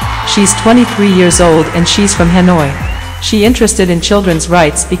 She's 23 years old and she's from Hanoi. She interested in children's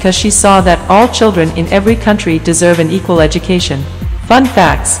rights because she saw that all children in every country deserve an equal education. Fun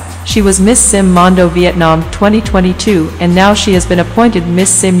facts: she was Miss Sim Mondo Vietnam 2022 and now she has been appointed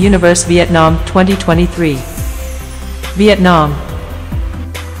Miss Sim Universe Vietnam 2023. Vietnam.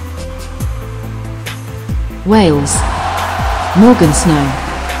 Wales. Morgan Snow.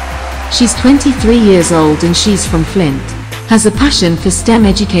 She's 23 years old and she's from Flint. Has a passion for STEM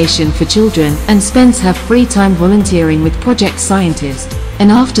education for children and spends her free time volunteering with Project Scientist, an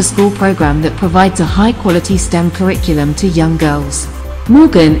after-school program that provides a high-quality STEM curriculum to young girls.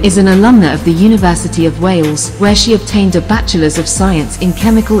 Morgan is an alumna of the University of Wales, where she obtained a Bachelor's of Science in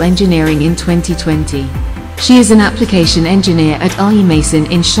Chemical Engineering in 2020. She is an application engineer at R.E. Mason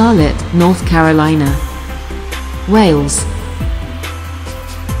in Charlotte, North Carolina. Wales.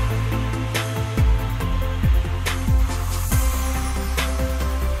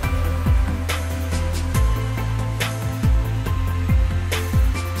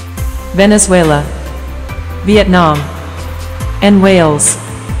 Venezuela, Vietnam, and Wales.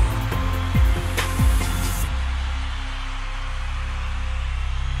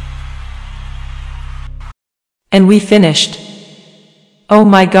 And we finished. Oh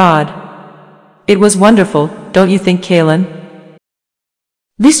my God. It was wonderful, don't you think, Kaylin?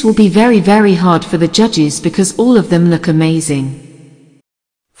 This will be very hard for the judges because all of them look amazing.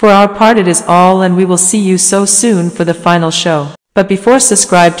 For our part it is all, and we will see you so soon for the final show. But before,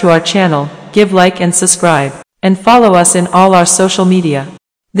 subscribe to our channel, give like and subscribe, and follow us in all our social media.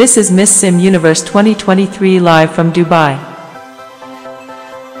 This is Miss Sim Universe 2023 live from Dubai.